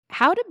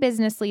How do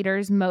business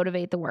leaders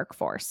motivate the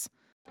workforce?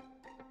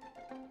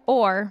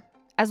 Or,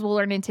 as we'll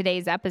learn in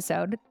today's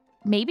episode,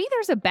 maybe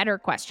there's a better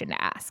question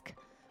to ask.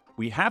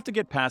 We have to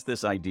get past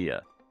this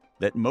idea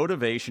that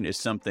motivation is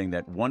something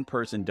that one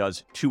person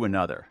does to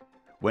another,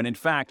 when in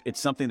fact,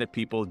 it's something that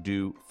people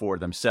do for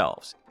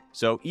themselves.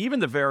 So even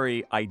the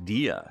very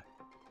idea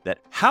that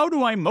how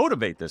do I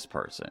motivate this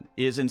person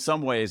is in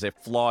some ways a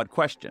flawed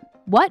question.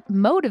 What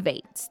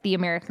motivates the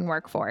American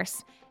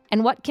workforce?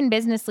 And what can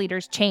business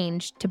leaders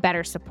change to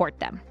better support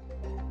them?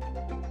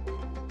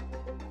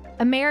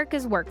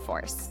 America's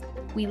workforce.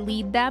 We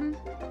lead them,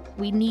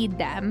 we need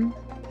them,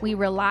 we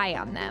rely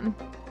on them.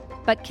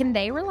 But can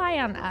they rely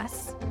on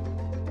us?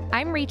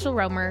 I'm Rachel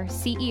Romer,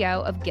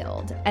 CEO of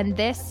Guild, and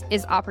this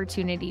is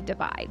Opportunity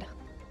Divide.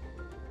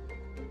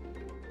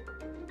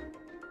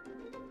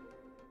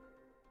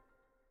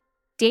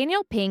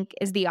 Daniel Pink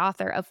is the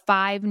author of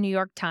 5 New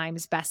York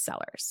Times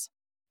bestsellers.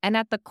 And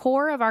at the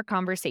core of our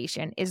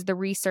conversation is the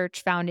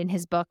research found in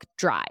his book,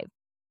 Drive,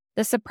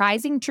 the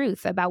surprising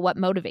truth about what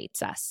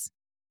motivates us.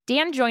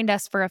 Dan joined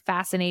us for a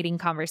fascinating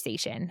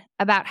conversation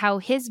about how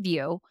his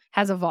view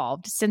has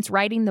evolved since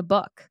writing the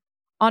book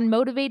on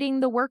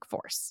motivating the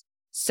workforce.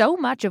 So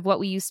much of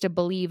what we used to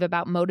believe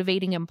about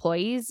motivating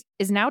employees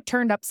is now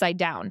turned upside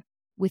down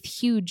with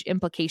huge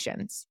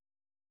implications.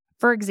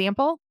 For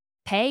example,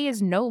 pay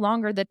is no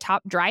longer the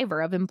top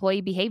driver of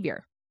employee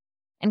behavior,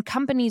 and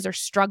companies are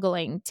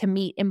struggling to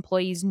meet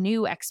employees'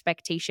 new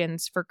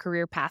expectations for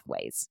career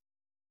pathways.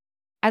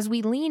 As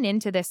we lean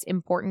into this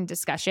important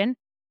discussion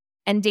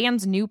and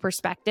Dan's new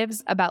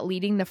perspectives about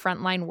leading the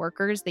frontline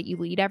workers that you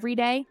lead every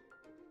day,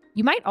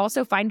 you might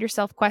also find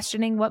yourself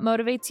questioning what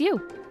motivates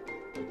you.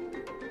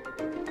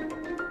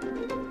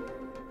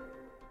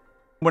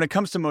 When it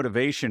comes to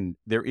motivation,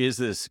 there is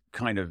this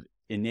kind of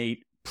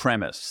innate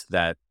premise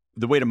that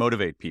the way to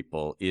motivate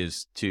people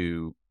is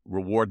to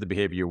reward the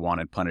behavior you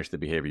want and punish the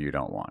behavior you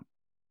don't want.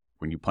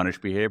 When you punish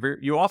behavior,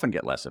 you often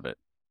get less of it.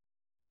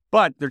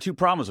 But there are 2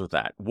 problems with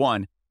that.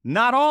 One,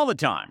 not all the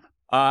time,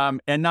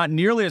 and not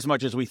nearly as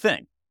much as we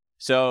think.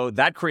 So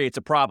that creates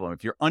a problem.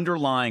 If your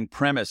underlying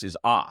premise is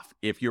off,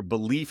 if your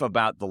belief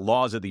about the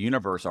laws of the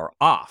universe are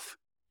off,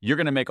 you're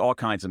going to make all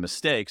kinds of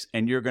mistakes,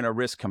 and you're going to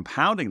risk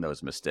compounding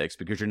those mistakes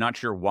because you're not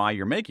sure why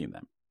you're making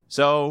them.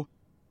 So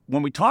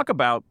when we talk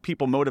about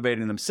people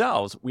motivating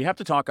themselves, we have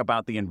to talk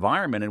about the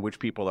environment in which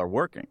people are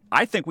working.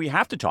 I think we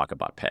have to talk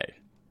about pay.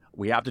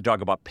 We have to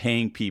talk about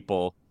paying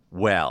people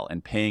well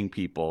and paying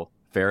people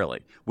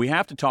fairly. We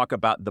have to talk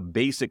about the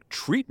basic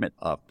treatment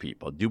of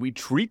people. Do we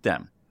treat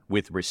them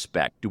with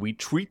respect? Do we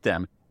treat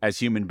them as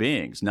human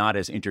beings, not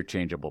as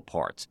interchangeable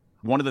parts?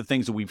 One of the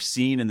things that we've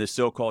seen in this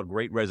so-called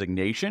Great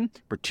Resignation,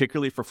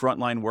 particularly for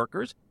frontline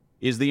workers,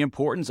 is the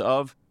importance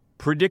of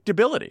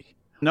predictability.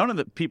 None of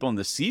the people in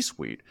the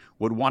C-suite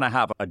would want to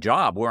have a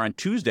job where on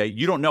Tuesday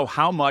you don't know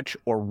how much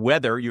or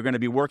whether you're going to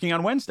be working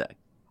on Wednesday.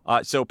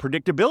 So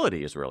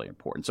predictability is really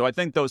important. So I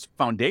think those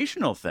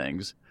foundational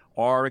things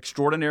are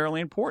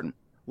extraordinarily important.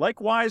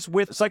 Likewise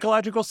with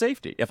psychological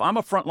safety. If I'm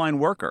a frontline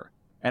worker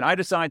and I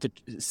decide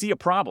to see a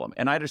problem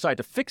and I decide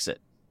to fix it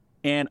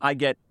and I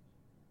get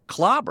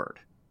clobbered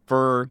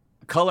for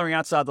coloring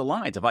outside the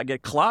lines, if I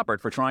get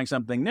clobbered for trying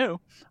something new,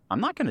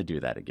 I'm not going to do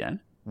that again.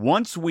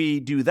 Once we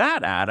do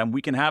that, Adam, we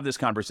can have this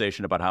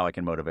conversation about how I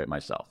can motivate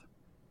myself.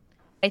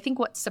 I think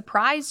what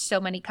surprised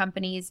so many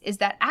companies is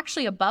that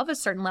actually above a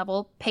certain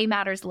level, pay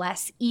matters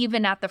less,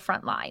 even at the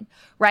front line,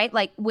 right?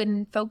 Like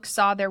when folks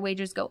saw their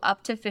wages go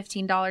up to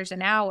 $15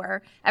 an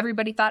hour,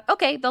 everybody thought,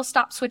 okay, they'll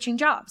stop switching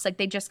jobs. Like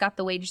they just got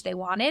the wage they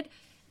wanted.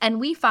 And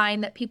we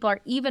find that people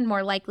are even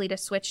more likely to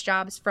switch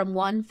jobs from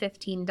one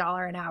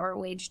 $15 an hour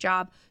wage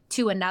job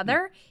to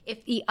another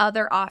if the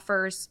other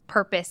offers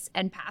purpose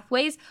and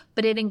pathways,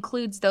 but it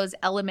includes those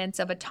elements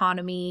of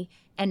autonomy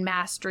and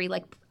mastery.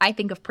 Like I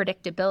think of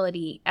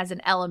predictability as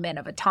an element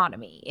of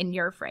autonomy in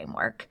your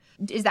framework.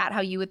 Is that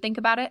how you would think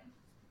about it?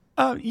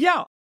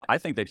 Yeah. I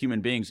think that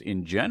human beings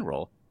in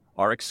general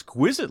are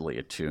exquisitely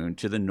attuned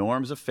to the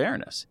norms of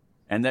fairness,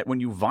 and that when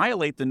you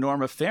violate the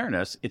norm of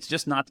fairness, it's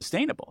just not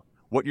sustainable.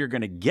 What you're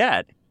going to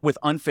get with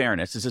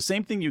unfairness is the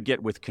same thing you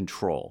get with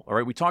control. All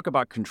right, we talk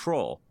about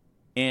control,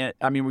 and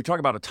we talk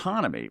about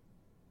autonomy.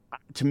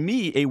 To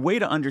me, a way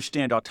to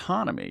understand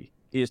autonomy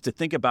is to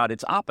think about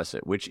its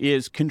opposite, which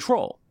is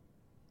control.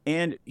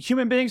 And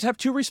human beings have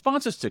 2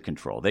 responses to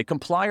control. They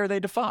comply or they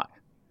defy.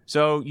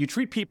 So you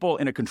treat people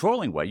in a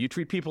controlling way, you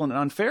treat people in an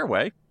unfair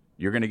way,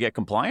 you're going to get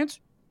compliance,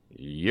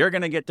 you're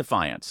going to get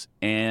defiance.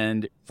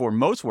 And for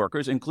most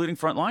workers, including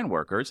frontline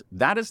workers,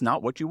 that is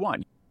not what you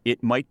want.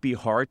 It might be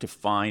hard to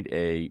find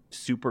a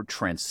super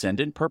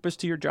transcendent purpose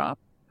to your job,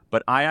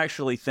 but I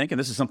actually think, and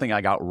this is something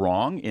I got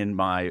wrong in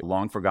my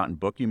long-forgotten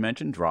book you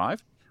mentioned,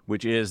 Drive,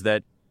 which is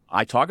that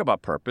I talk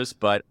about purpose,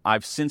 but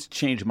I've since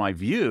changed my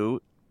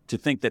view to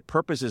think that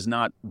purpose is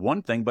not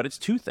one thing, but it's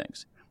 2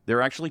 things. There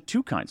are actually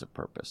 2 kinds of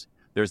purpose.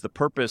 There's the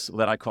purpose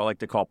that I like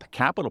to call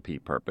capital P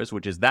purpose,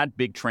 which is that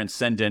big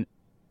transcendent,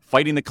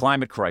 fighting the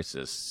climate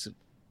crisis,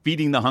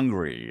 feeding the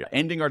hungry,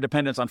 ending our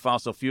dependence on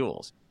fossil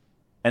fuels.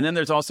 And then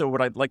there's also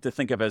what I'd like to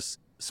think of as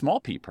small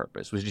p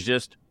purpose, which is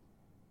just,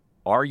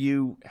 are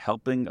you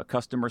helping a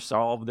customer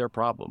solve their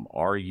problem?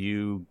 Are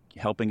you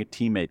helping a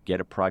teammate get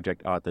a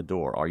project out the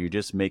door? Are you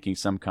just making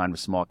some kind of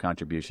small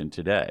contribution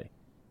today?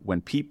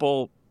 When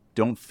people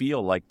don't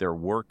feel like their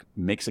work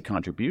makes a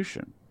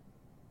contribution,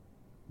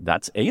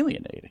 that's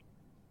alienating.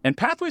 And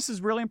pathways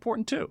is really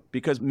important too,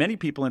 because many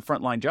people in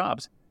frontline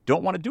jobs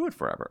don't want to do it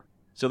forever.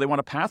 So they want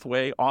a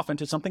pathway off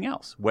into something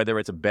else, whether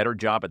it's a better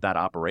job at that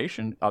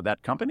operation of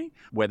that company,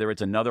 whether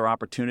it's another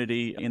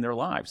opportunity in their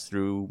lives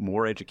through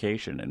more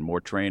education and more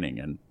training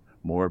and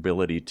more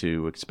ability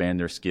to expand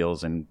their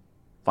skills and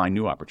find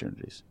new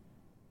opportunities.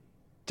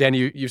 Dan,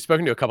 you've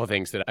spoken to a couple of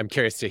things that I'm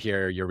curious to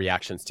hear your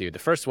reactions to. The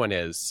first one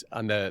is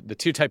on the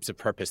two types of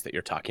purpose that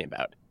you're talking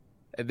about.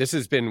 This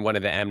has been one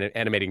of the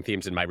animating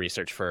themes in my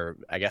research for,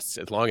 I guess,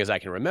 as long as I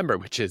can remember,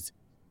 which is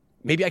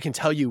maybe I can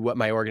tell you what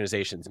my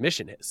organization's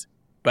mission is,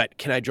 but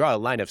can I draw a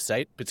line of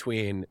sight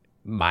between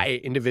my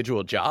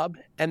individual job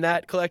and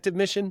that collective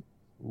mission?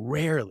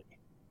 Rarely.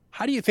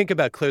 How do you think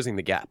about closing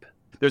the gap?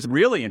 There's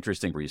really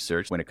interesting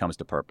research when it comes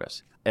to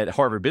purpose at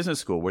Harvard Business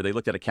School, where they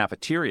looked at a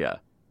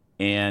cafeteria.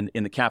 And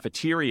in the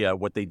cafeteria,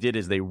 what they did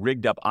is they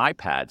rigged up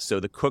iPads so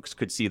the cooks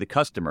could see the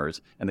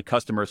customers and the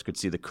customers could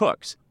see the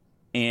cooks.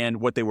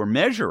 And what they were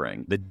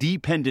measuring, the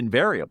dependent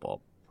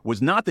variable,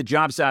 was not the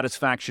job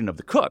satisfaction of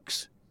the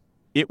cooks.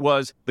 It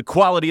was the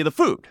quality of the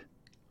food.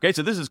 Okay,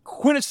 so this is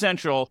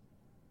quintessential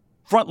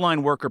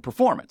frontline worker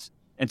performance.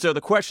 And so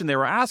the question they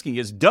were asking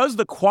is, does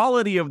the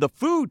quality of the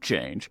food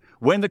change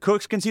when the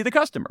cooks can see the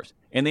customers?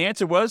 And the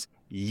answer was,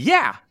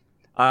 yeah,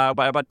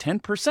 by about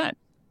 10%.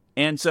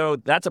 And so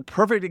that's a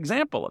perfect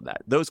example of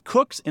that. Those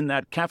cooks in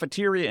that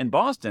cafeteria in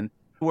Boston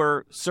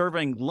were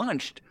serving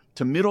lunch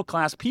to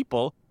middle-class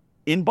people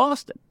in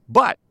Boston.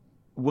 But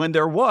when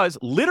there was,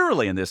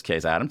 literally in this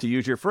case, Adam, to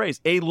use your phrase,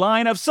 a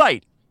line of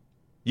sight,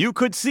 you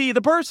could see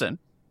the person,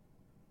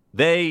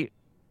 they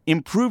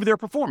improved their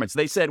performance.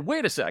 They said,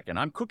 wait a second,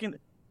 I'm cooking.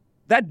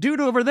 That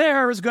dude over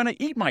there is going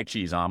to eat my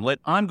cheese omelet.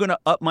 I'm going to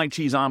up my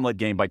cheese omelet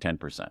game by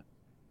 10%.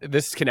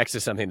 This connects to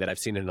something that I've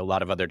seen in a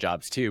lot of other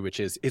jobs too, which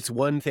is it's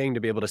one thing to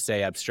be able to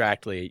say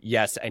abstractly,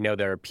 yes, I know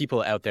there are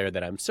people out there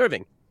that I'm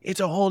serving. It's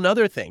a whole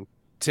nother thing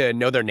to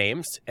know their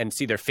names and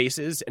see their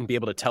faces and be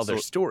able to tell their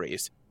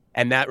stories.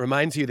 And that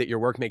reminds you that your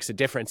work makes a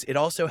difference. It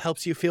also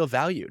helps you feel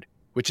valued,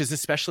 which is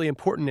especially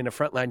important in a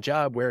frontline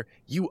job where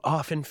you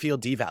often feel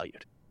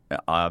devalued.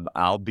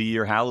 I'll be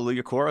your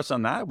hallelujah chorus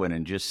on that one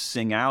and just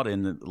sing out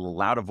in the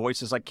loud of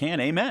voice as I can.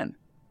 Amen.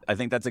 I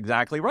think that's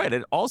exactly right.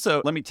 It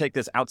also, let me take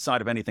this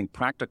outside of anything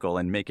practical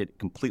and make it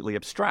completely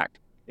abstract.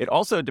 It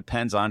also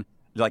depends on,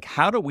 like,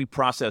 how do we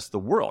process the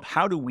world?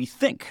 How do we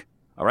think?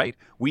 All right.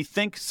 We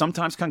think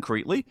sometimes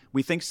concretely,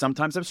 we think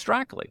sometimes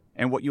abstractly.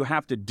 And what you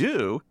have to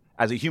do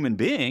as a human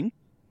being,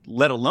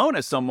 let alone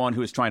as someone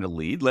who is trying to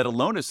lead, let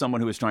alone as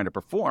someone who is trying to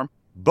perform,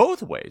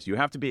 both ways. You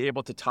have to be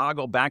able to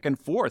toggle back and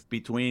forth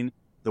between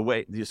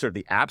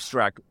the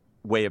abstract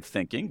way of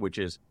thinking, which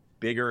is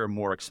bigger and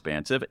more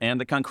expansive,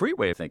 and the concrete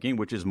way of thinking,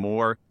 which is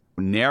more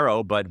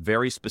narrow but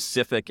very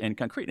specific and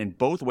concrete. And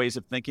both ways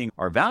of thinking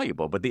are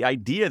valuable. But the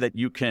idea that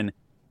you can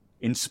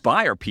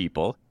inspire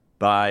people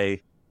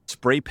by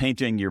spray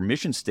painting your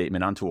mission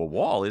statement onto a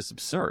wall is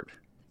absurd.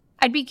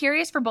 I'd be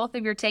curious for both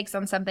of your takes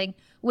on something.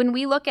 When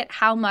we look at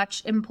how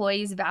much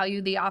employees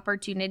value the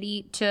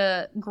opportunity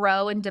to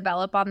grow and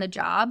develop on the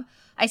job,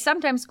 I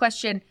sometimes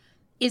question,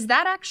 is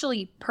that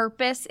actually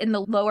purpose in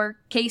the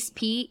lowercase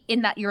p,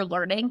 in that you're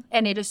learning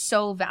and it is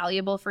so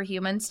valuable for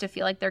humans to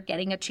feel like they're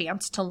getting a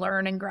chance to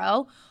learn and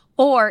grow?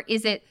 Or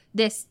is it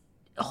this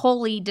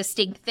wholly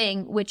distinct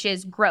thing, which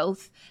is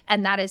growth,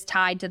 and that is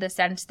tied to the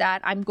sense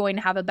that I'm going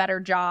to have a better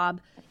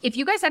job? If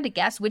you guys had to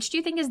guess, which do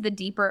you think is the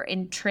deeper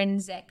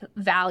intrinsic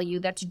value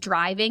that's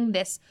driving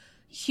this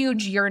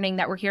huge yearning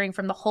that we're hearing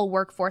from the whole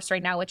workforce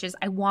right now, which is,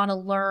 I want to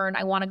learn,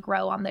 I want to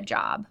grow on the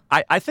job?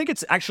 I think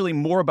it's actually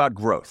more about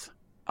growth.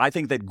 I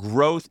think that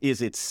growth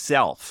is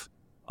itself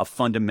a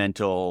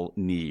fundamental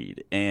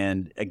need.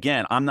 And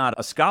again, I'm not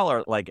a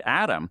scholar like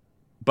Adam,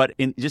 but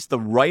in just the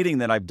writing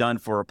that I've done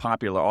for a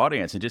popular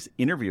audience and just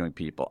interviewing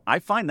people, I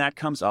find that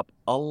comes up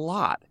a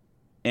lot.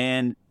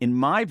 And in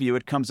my view,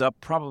 it comes up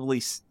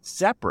probably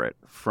separate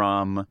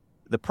from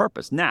the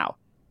purpose. Now,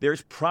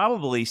 there's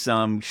probably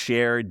some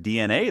shared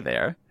DNA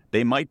there.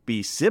 They might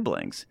be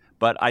siblings,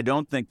 but I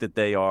don't think that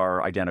they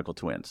are identical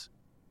twins.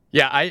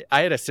 Yeah,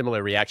 I had a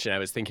similar reaction. I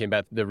was thinking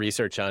about the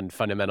research on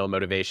fundamental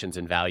motivations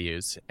and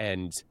values.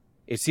 And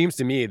it seems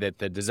to me that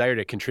the desire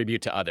to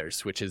contribute to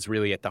others, which is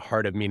really at the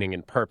heart of meaning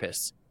and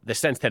purpose, the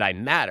sense that I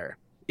matter,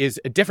 is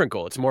a different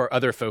goal. It's more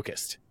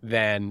other-focused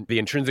than the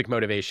intrinsic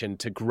motivation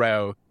to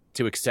grow,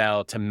 to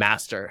excel, to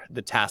master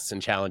the tasks and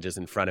challenges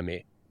in front of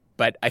me.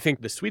 But I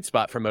think the sweet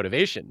spot for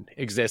motivation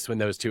exists when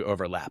those two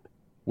overlap,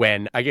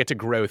 when I get to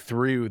grow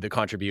through the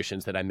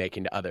contributions that I'm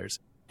making to others,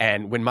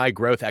 and when my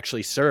growth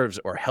actually serves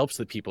or helps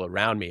the people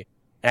around me.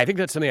 And I think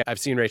that's something I've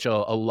seen,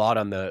 Rachel, a lot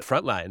on the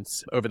front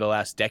lines over the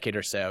last decade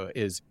or so,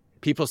 is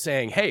people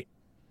saying, hey,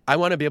 I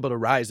want to be able to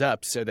rise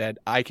up so that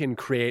I can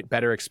create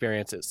better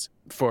experiences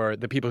for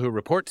the people who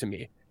report to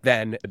me.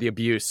 than the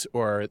abuse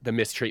or the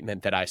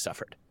mistreatment that I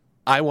suffered.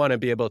 I want to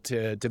be able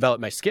to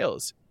develop my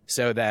skills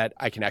so that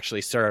I can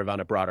actually serve on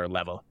a broader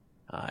level.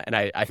 And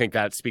I think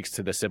that speaks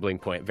to the sibling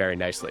point very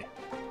nicely.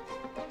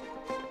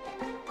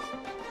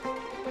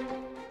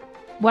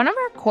 One of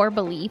our core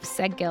beliefs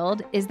at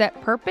Guild is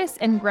that purpose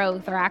and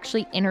growth are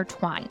actually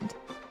intertwined.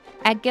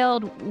 At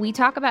Guild, we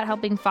talk about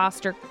helping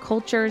foster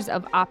cultures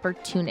of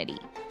opportunity.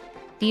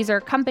 These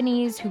are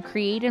companies who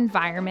create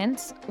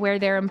environments where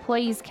their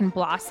employees can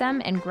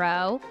blossom and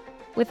grow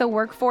with a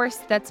workforce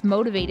that's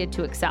motivated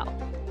to excel.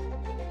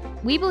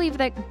 We believe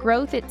that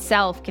growth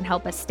itself can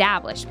help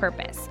establish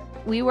purpose.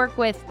 We work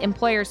with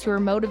employers who are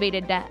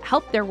motivated to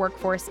help their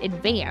workforce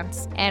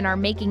advance and are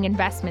making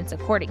investments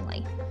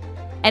accordingly.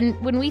 And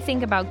when we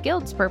think about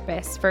Guild's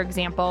purpose, for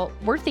example,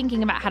 we're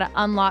thinking about how to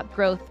unlock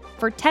growth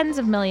for tens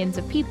of millions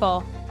of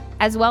people,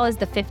 as well as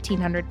the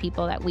 1,500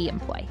 people that we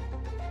employ.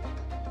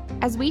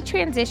 As we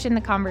transition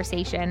the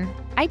conversation,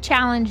 I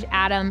challenge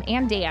Adam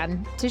and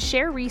Dan to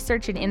share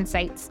research and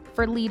insights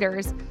for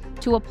leaders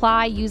to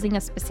apply using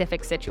a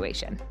specific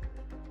situation.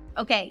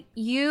 Okay,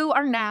 you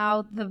are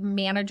now the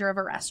manager of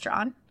a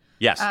restaurant.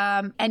 Yes.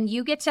 And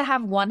you get to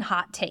have one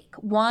hot take,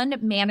 one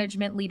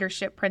management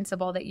leadership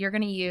principle that you're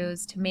going to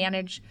use to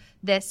manage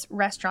this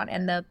restaurant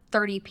and the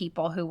 30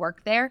 people who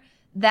work there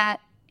that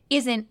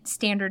isn't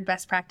standard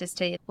best practice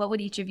today. What would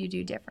each of you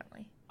do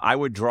differently? I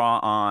would draw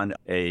on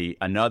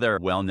another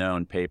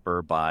well-known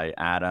paper by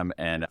Adam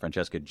and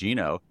Francesca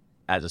Gino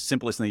as the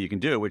simplest thing you can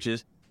do, which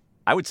is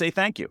I would say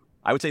thank you.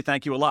 I would say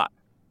thank you a lot.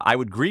 I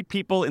would greet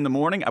people in the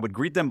morning. I would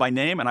greet them by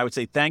name, and I would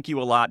say thank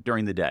you a lot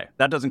during the day.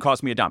 That doesn't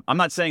cost me a dime. I'm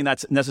not saying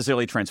that's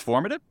necessarily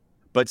transformative,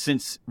 but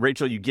since,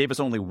 Rachel, you gave us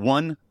only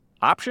one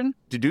option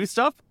to do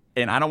stuff,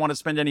 and I don't want to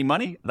spend any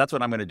money, that's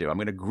what I'm going to do. I'm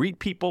going to greet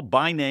people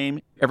by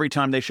name every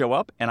time they show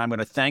up, and I'm going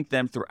to thank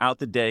them throughout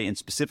the day in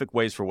specific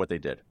ways for what they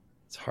did.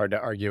 It's hard to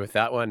argue with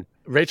that one.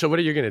 Rachel, what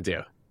are you going to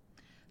do?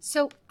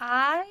 So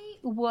I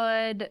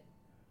would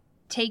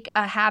take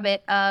a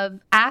habit of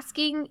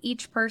asking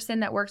each person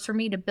that works for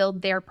me to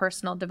build their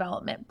personal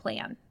development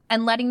plan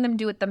and letting them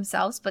do it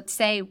themselves, but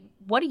say,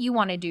 what do you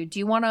want to do? Do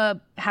you want to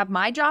have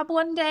my job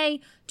one day?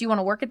 Do you want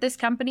to work at this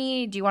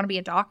company? Do you want to be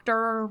a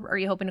doctor? Are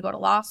you hoping to go to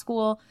law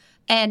school?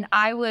 And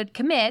I would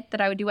commit that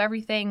I would do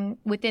everything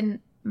within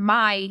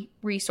my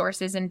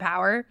resources and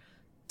power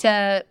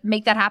to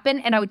make that happen.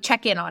 And I would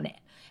check in on it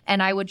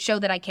and I would show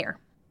that I care.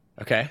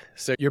 Okay.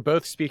 So you're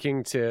both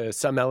speaking to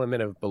some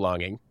element of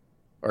belonging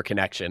or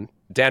connection.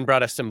 Dan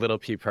brought us some little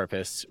p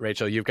purpose.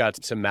 Rachel, you've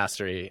got some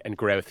mastery and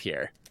growth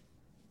here.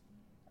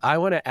 I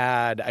want to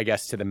add, I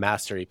guess, to the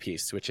mastery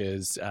piece, which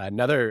is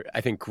another, I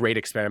think, great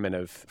experiment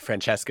of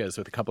Francesca's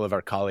with a couple of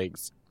our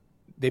colleagues.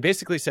 They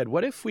basically said,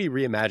 what if we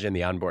reimagine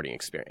the onboarding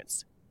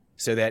experience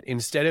so that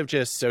instead of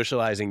just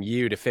socializing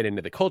you to fit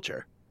into the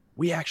culture,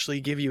 we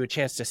actually give you a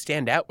chance to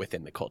stand out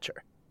within the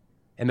culture.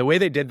 And the way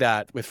they did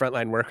that with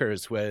frontline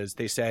workers was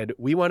they said,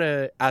 we want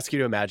to ask you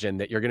to imagine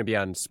that you're going to be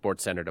on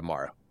SportsCenter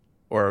tomorrow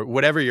or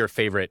whatever your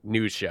favorite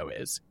news show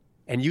is.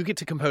 And you get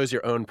to compose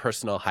your own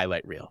personal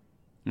highlight reel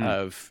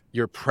of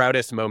your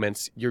proudest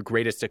moments, your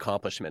greatest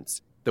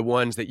accomplishments, the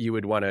ones that you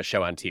would want to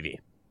show on TV.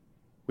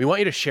 We want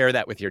you to share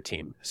that with your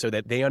team so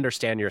that they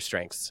understand your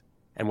strengths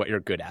and what you're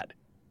good at.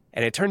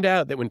 And it turned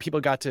out that when people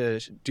got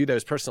to do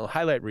those personal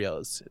highlight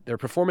reels, their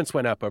performance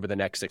went up over the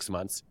next 6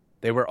 months.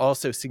 They were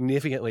also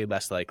significantly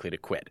less likely to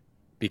quit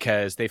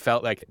because they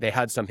felt like they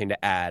had something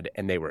to add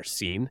and they were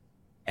seen.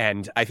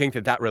 And I think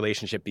that that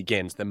relationship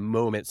begins the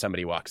moment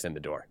somebody walks in the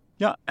door.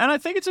 Yeah, and I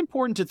think it's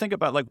important to think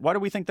about, why do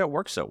we think that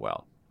works so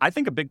well? I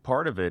think a big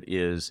part of it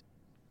is,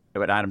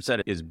 what Adam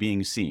said, is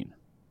being seen.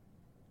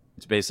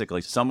 It's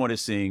basically someone is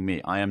seeing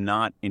me. I am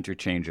not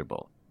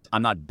interchangeable.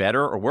 I'm not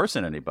better or worse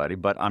than anybody,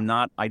 but I'm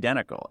not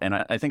identical. And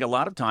I think a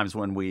lot of times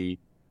when we,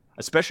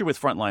 especially with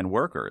frontline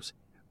workers,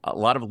 a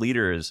lot of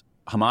leaders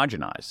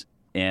homogenize.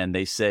 And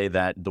they say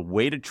that the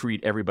way to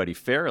treat everybody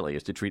fairly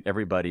is to treat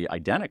everybody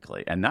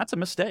identically. And that's a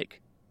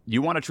mistake.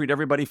 You want to treat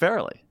everybody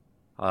fairly.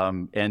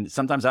 And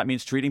sometimes that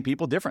means treating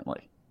people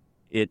differently.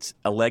 It's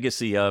a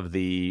legacy of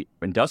the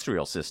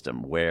industrial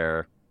system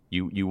where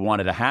you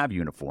wanted to have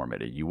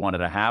uniformity. You wanted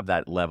to have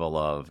that level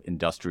of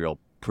industrial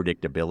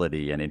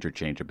predictability and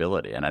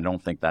interchangeability. And I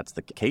don't think that's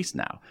the case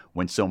now.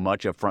 When so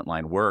much of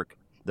frontline work,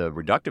 the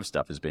reductive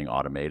stuff is being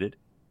automated,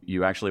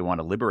 you actually want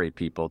to liberate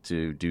people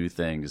to do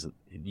things,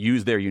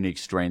 use their unique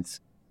strengths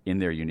in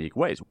their unique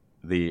ways.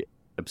 The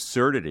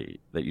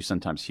absurdity that you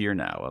sometimes hear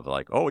now of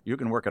you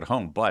can work at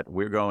home, but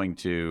we're going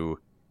to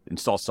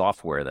install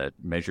software that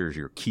measures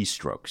your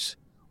keystrokes.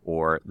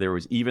 Or there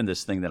was even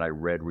this thing that I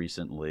read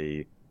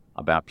recently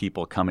about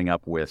people coming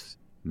up with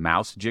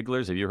mouse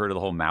jigglers. Have you heard of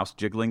the whole mouse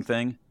jiggling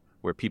thing?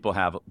 Where people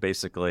have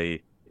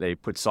they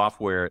put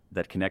software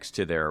that connects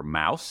to their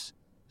mouse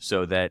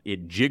so that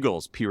it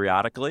jiggles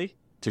periodically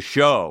to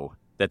show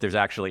that there's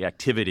actually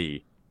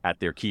activity at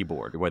their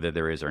keyboard, whether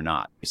there is or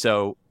not.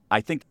 So I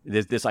think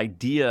there's this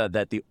idea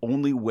that the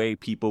only way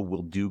people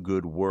will do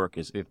good work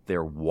is if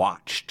they're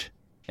watched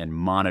and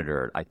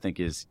monitored, I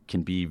think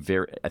can be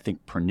very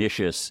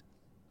pernicious,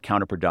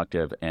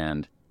 counterproductive,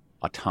 and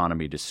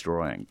autonomy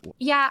destroying?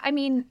 Yeah, I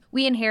mean,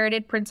 we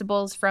inherited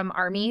principles from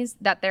armies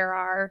that there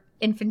are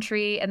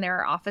infantry and there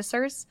are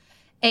officers.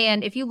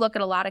 And if you look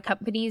at a lot of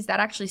companies, that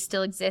actually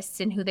still exists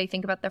in who they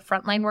think about the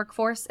frontline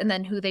workforce and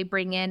then who they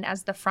bring in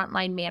as the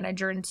frontline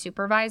manager and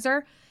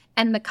supervisor.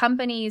 And the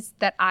companies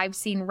that I've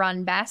seen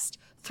run best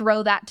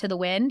throw that to the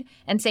wind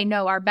and say,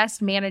 no, our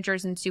best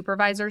managers and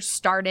supervisors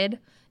started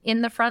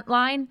in the front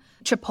line.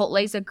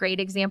 Chipotle is a great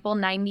example.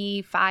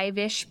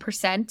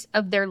 95-ish%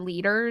 of their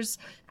leaders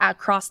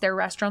across their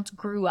restaurants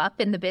grew up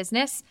in the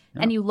business.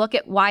 Yeah. And you look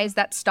at why is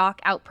that stock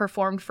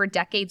outperformed for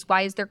decades?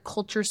 Why is their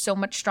culture so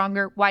much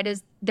stronger? Why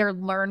does their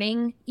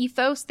learning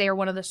ethos, they are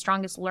one of the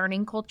strongest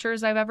learning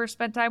cultures I've ever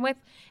spent time with.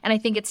 And I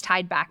think it's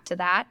tied back to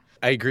that.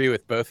 I agree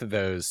with both of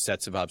those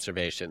sets of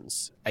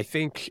observations. I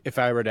think if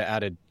I were to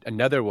add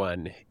another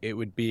one, it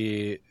would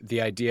be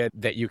the idea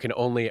that you can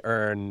only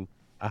earn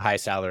a high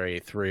salary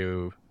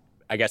through,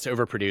 I guess,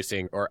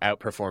 overproducing or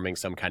outperforming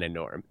some kind of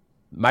norm.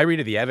 My read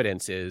of the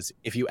evidence is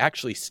if you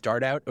actually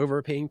start out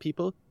overpaying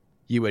people,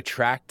 you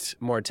attract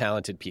more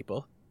talented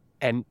people.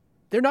 And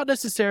they're not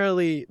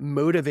necessarily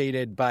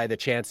motivated by the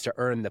chance to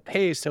earn the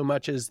pay so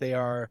much as they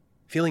are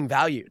feeling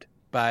valued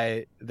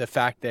by the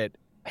fact that,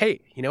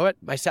 hey, you know what?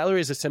 My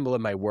salary is a symbol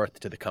of my worth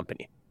to the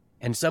company.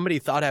 And somebody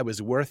thought I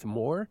was worth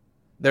more.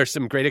 There's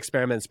some great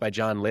experiments by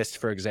John List,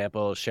 for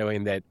example,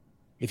 showing that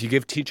if you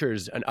give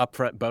teachers an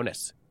upfront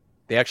bonus,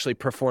 they actually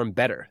perform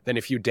better than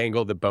if you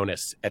dangle the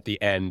bonus at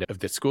the end of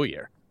the school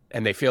year.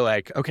 And they feel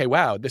like, okay,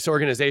 wow, this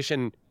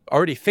organization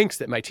already thinks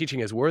that my teaching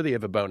is worthy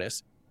of a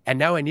bonus. And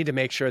now I need to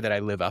make sure that I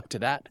live up to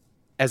that,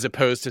 as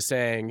opposed to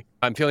saying,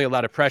 I'm feeling a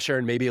lot of pressure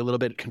and maybe a little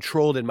bit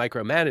controlled and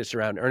micromanaged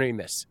around earning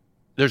this.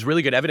 There's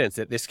really good evidence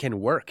that this can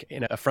work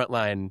in a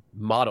frontline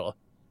model.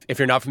 If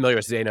you're not familiar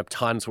with Zeynep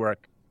Ton's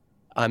work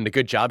on the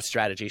good job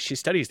strategy, she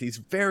studies these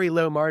very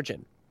low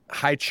margin,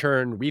 high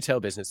churn retail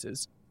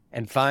businesses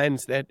and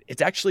finds that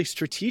it's actually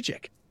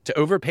strategic to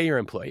overpay your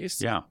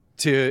employees,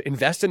 to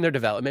invest in their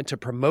development, to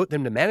promote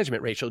them to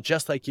management, Rachel,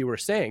 just like you were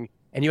saying,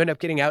 and you end up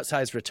getting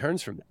outsized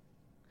returns from that.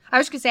 I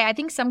was going to say, I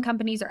think some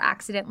companies are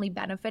accidentally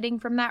benefiting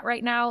from that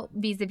right now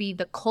vis-a-vis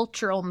the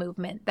cultural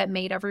movement that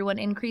made everyone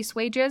increase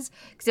wages.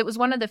 Because it was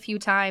one of the few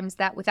times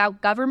that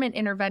without government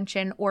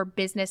intervention or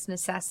business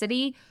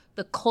necessity,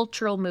 the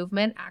cultural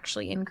movement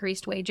actually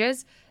increased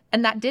wages.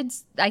 And that did,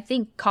 I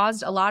think,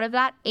 caused a lot of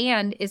that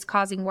and is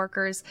causing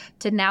workers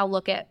to now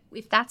look at,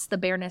 if that's the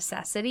bare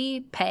necessity,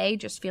 pay,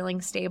 just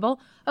feeling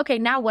stable. Okay,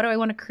 now what do I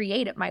want to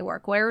create at my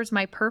work? Where is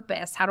my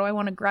purpose? How do I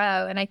want to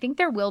grow? And I think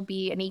there will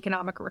be an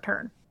economic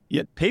return.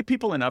 Yet pay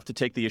people enough to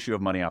take the issue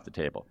of money off the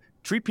table.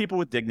 Treat people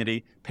with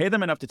dignity. Pay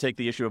them enough to take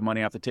the issue of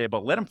money off the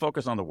table. Let them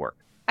focus on the work.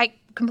 I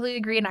completely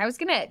agree. And I was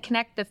going to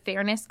connect the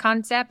fairness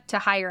concept to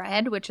higher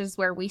ed, which is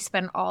where we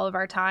spend all of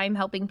our time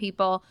helping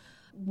people.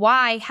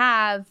 Why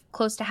have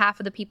close to half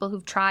of the people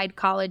who've tried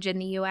college in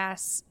the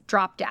U.S.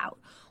 dropped out?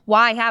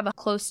 Why have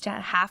close to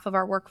half of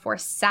our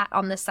workforce sat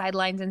on the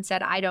sidelines and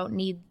said, I don't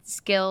need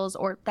skills?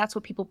 Or that's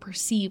what people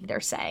perceive they're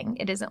saying.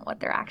 It isn't what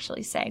they're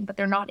actually saying, but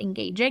they're not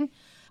engaging.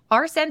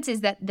 Our sense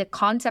is that the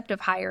concept of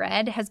higher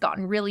ed has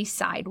gotten really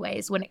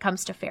sideways when it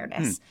comes to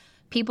fairness.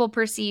 People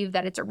perceive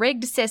that it's a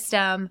rigged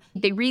system.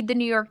 They read the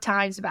New York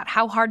Times about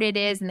how hard it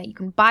is and that you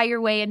can buy your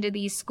way into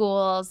these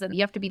schools and you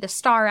have to be the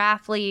star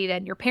athlete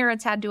and your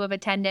parents had to have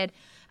attended.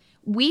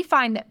 We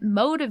find that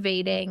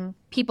motivating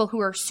people who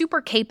are super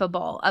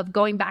capable of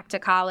going back to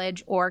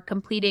college or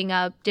completing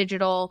a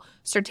digital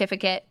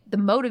certificate, the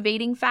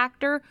motivating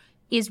factor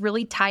is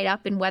really tied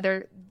up in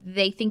whether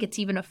they think it's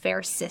even a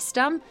fair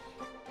system.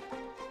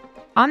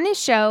 On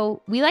this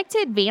show, we like to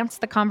advance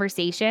the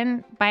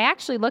conversation by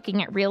actually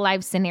looking at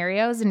real-life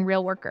scenarios and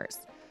real workers.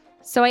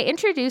 So I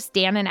introduced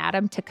Dan and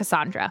Adam to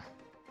Cassandra.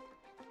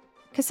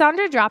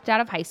 Cassandra dropped out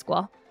of high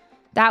school.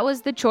 That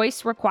was the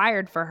choice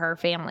required for her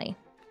family.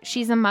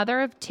 She's a mother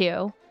of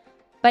 2,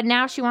 but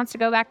now she wants to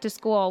go back to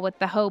school with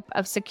the hope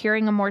of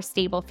securing a more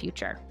stable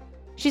future.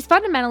 She's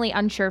fundamentally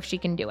unsure if she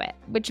can do it,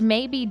 which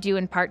may be due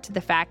in part to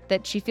the fact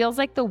that she feels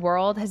like the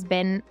world has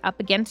been up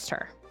against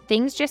her.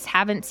 Things just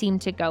haven't seemed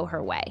to go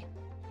her way.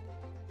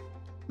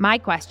 My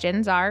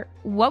questions are,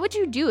 what would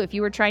you do if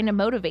you were trying to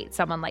motivate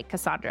someone like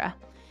Cassandra?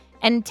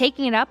 And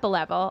taking it up a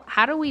level,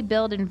 how do we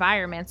build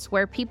environments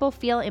where people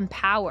feel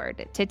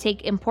empowered to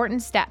take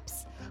important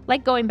steps,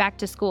 like going back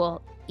to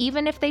school,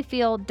 even if they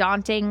feel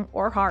daunting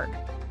or hard?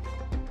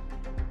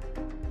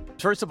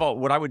 First of all,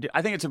 what I would do,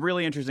 I think it's a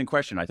really interesting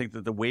question. I think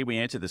that the way we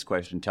answer this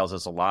question tells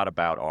us a lot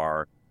about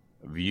our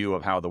view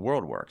of how the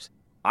world works.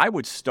 I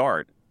would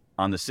start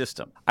on the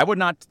system. I would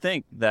not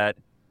think that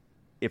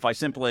if I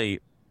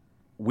simply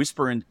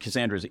whisper in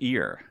Cassandra's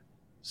ear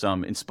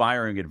some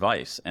inspiring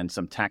advice and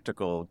some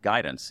tactical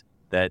guidance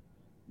that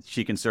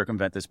she can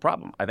circumvent this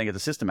problem. I think it's a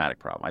systematic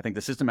problem. I think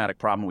the systematic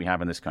problem we have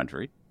in this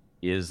country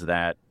is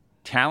that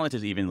talent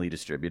is evenly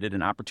distributed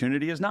and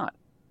opportunity is not.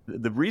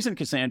 The reason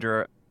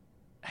Cassandra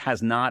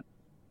has not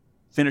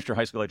finished her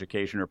high school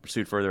education or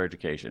pursued further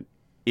education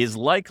is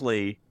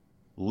likely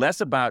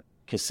less about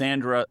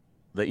Cassandra,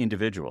 the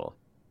individual,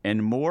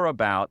 and more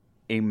about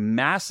a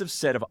massive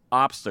set of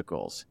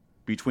obstacles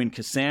between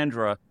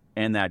Cassandra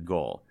and that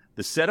goal.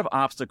 The set of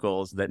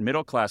obstacles that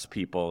middle-class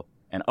people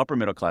and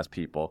upper-middle-class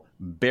people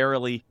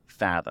barely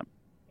fathom.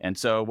 And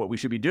so what we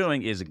should be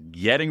doing is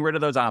getting rid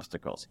of those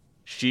obstacles.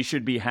 She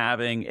should be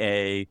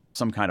having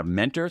some kind of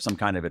mentor, some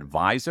kind of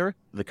advisor,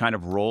 the kind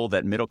of role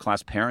that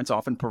middle-class parents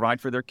often provide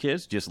for their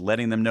kids, just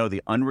letting them know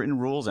the unwritten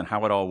rules and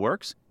how it all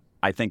works.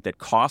 I think that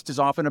cost is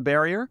often a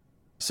barrier.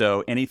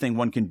 So anything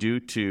one can do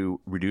to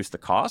reduce the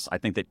cost. I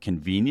think that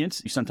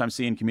convenience, you sometimes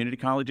see in community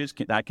colleges,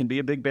 that can be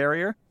a big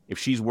barrier. If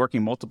she's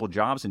working multiple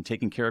jobs and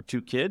taking care of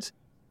 2 kids,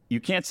 you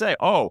can't say,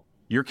 oh,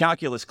 your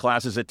calculus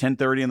class is at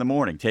 10:30 in the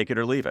morning, take it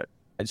or leave it.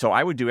 And so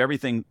I would do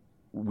everything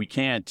we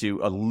can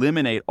to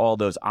eliminate all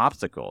those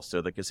obstacles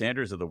so the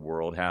Cassandras of the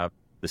world have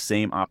the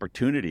same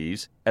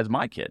opportunities as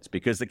my kids,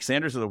 because the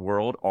Cassandras of the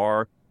world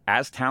are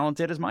as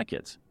talented as my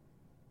kids.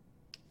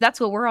 That's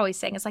what we're always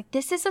saying. It's like,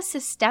 this is a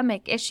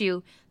systemic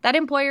issue that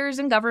employers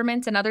and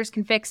governments and others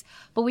can fix,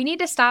 but we need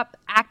to stop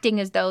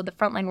acting as though the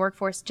frontline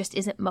workforce just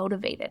isn't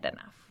motivated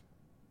enough.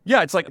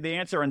 Yeah, it's like the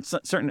answer in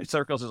certain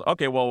circles is,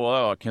 okay,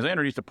 well,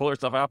 Cassandra needs to pull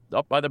herself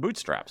up by the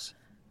bootstraps.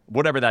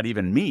 Whatever that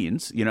even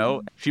means,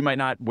 she might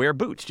not wear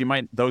boots.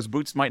 Those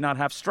boots might not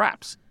have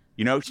straps.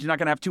 She's not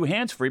going to have 2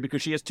 hands free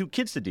because she has 2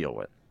 kids to deal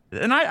with.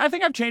 And I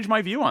think I've changed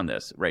my view on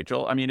this,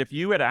 Rachel. I mean, if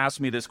you had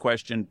asked me this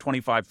question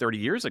 25, 30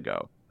 years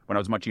ago, when I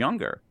was much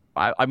younger,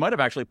 I might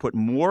have actually put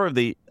more of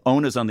the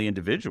onus on the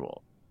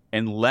individual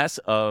and less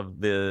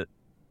of the,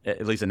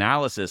 at least,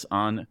 analysis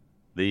on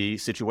the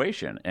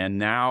situation. And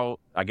now,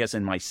 I guess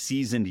in my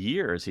seasoned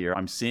years here,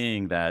 I'm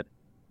seeing that,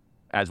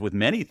 as with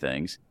many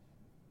things,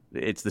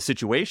 it's the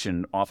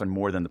situation often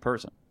more than the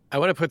person. I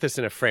want to put this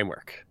in a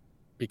framework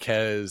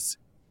because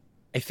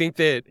I think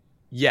that,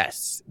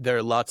 yes, there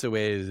are lots of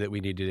ways that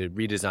we need to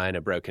redesign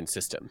a broken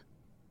system.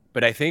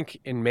 But I think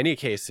in many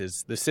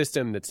cases, the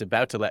system that's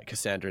about to let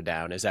Cassandra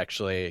down is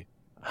actually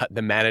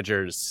the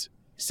manager's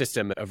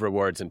system of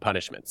rewards and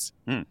punishments.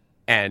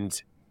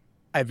 And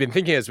I've been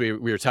thinking, as we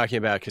were talking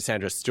about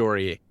Cassandra's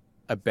story,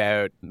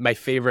 about my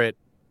favorite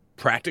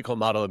practical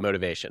model of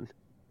motivation.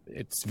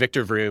 It's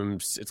Victor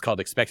Vroom's, it's called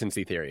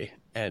expectancy theory.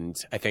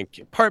 And I think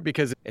in part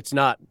because it's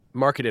not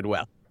marketed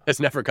well, has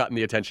never gotten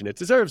the attention it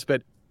deserves.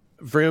 But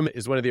Vroom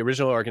is one of the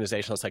original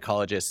organizational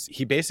psychologists.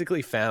 He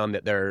basically found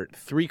that there are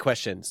 3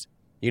 questions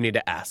you need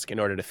to ask in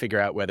order to figure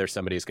out whether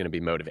somebody's going to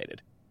be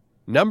motivated.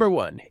 Number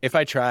 1, if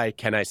I try,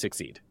 can I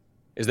succeed?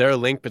 Is there a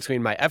link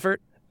between my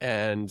effort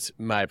and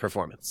my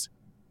performance?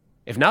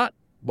 If not,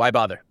 why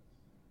bother?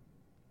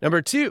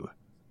 Number 2,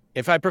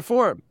 if I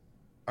perform,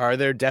 are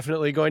there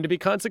definitely going to be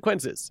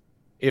consequences?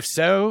 If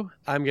so,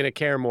 I'm going to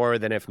care more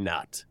than if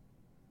not.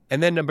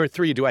 And then number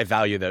 3, do I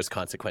value those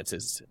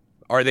consequences?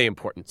 Are they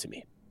important to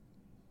me?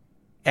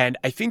 And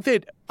I think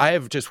that I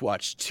have just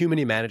watched too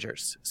many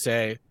managers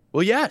say,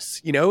 well,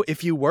 yes,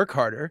 if you work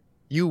harder,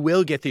 you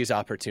will get these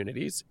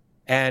opportunities.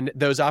 And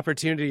those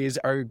opportunities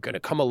are going to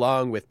come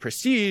along with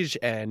prestige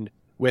and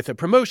with a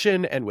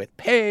promotion and with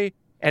pay.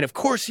 And of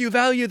course, you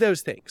value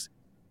those things.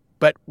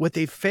 But what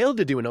they've failed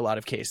to do in a lot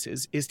of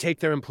cases is take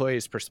their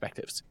employees'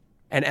 perspectives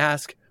and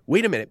ask,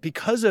 wait a minute,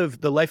 because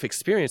of the life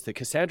experience that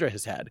Cassandra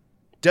has had,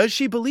 does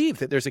she believe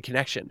that there's a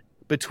connection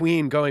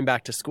between going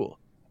back to school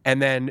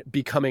and then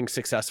becoming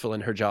successful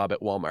in her job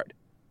at Walmart?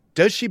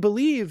 Does she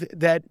believe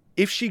that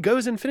if she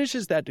goes and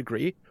finishes that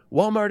degree,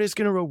 Walmart is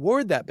going to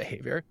reward that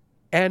behavior?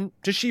 And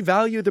does she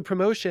value the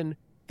promotion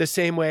the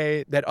same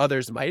way that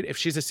others might? If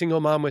she's a single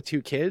mom with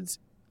 2 kids,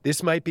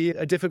 this might be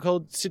a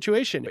difficult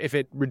situation if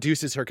it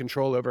reduces her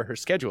control over her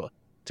schedule,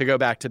 to go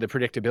back to the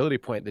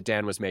predictability point that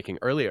Dan was making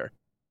earlier.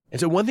 And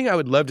so one thing I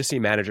would love to see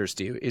managers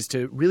do is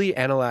to really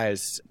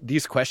analyze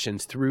these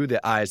questions through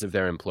the eyes of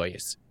their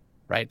employees,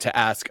 right? To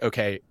ask,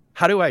 okay,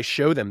 how do I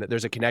show them that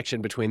there's a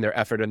connection between their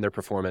effort and their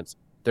performance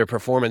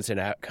and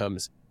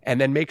outcomes, and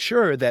then make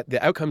sure that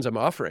the outcomes I'm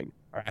offering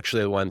are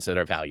actually the ones that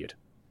are valued?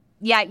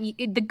 Yeah,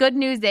 the good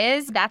news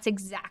is that's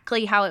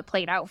exactly how it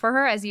played out for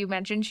her. As you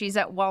mentioned, she's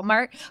at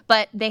Walmart,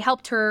 but they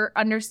helped her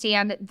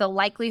understand the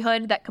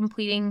likelihood that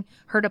completing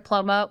her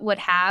diploma would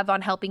have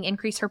on helping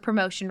increase her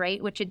promotion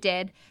rate, which it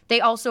did. They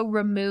also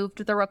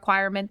removed the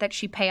requirement that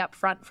she pay up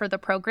front for the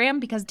program,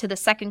 because to the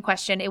second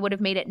question, it would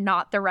have made it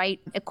not the right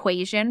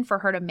equation for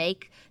her to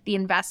make the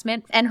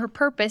investment. And her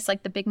purpose,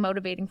 like the big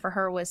motivating for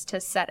her, was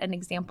to set an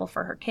example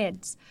for her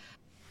kids.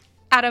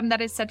 Adam,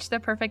 that is such the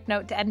perfect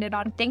note to end it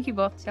on. Thank you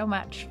both so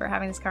much for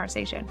having this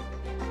conversation.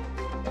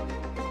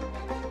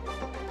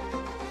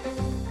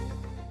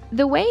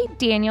 The way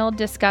Daniel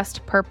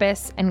discussed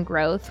purpose and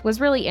growth was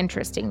really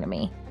interesting to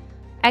me.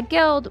 At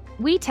Guild,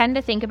 we tend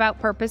to think about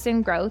purpose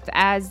and growth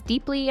as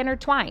deeply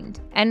intertwined,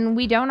 and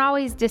we don't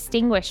always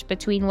distinguish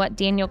between what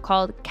Daniel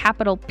called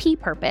capital P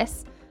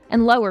purpose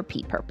and lower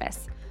P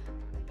purpose.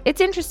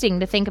 It's interesting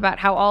to think about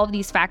how all of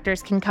these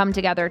factors can come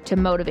together to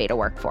motivate a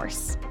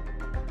workforce.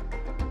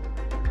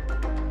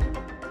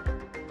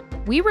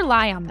 We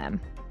rely on them,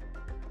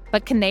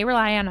 but can they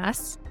rely on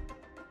us?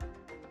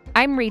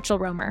 I'm Rachel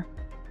Romer.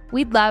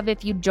 We'd love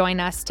if you'd join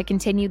us to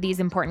continue these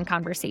important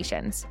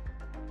conversations.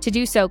 To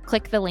do so,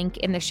 click the link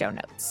in the show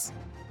notes.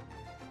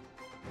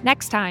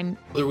 Next time.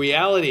 The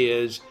reality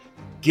is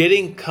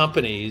getting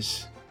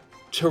companies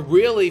to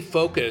really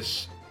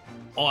focus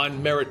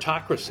on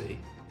meritocracy.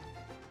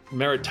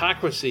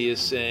 Meritocracy is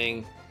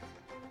saying,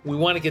 we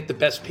want to get the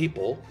best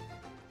people,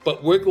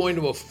 but we're going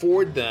to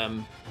afford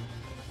them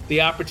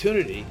the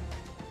opportunity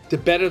to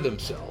better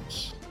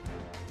themselves.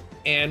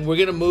 And we're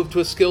going to move to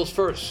a skills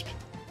first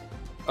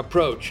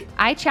approach.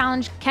 I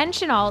challenge Ken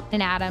Chenault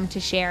and Adam to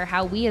share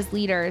how we as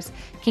leaders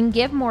can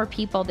give more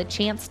people the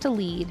chance to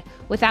lead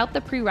without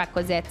the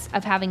prerequisites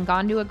of having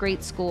gone to a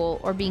great school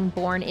or being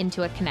born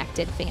into a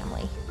connected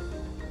family.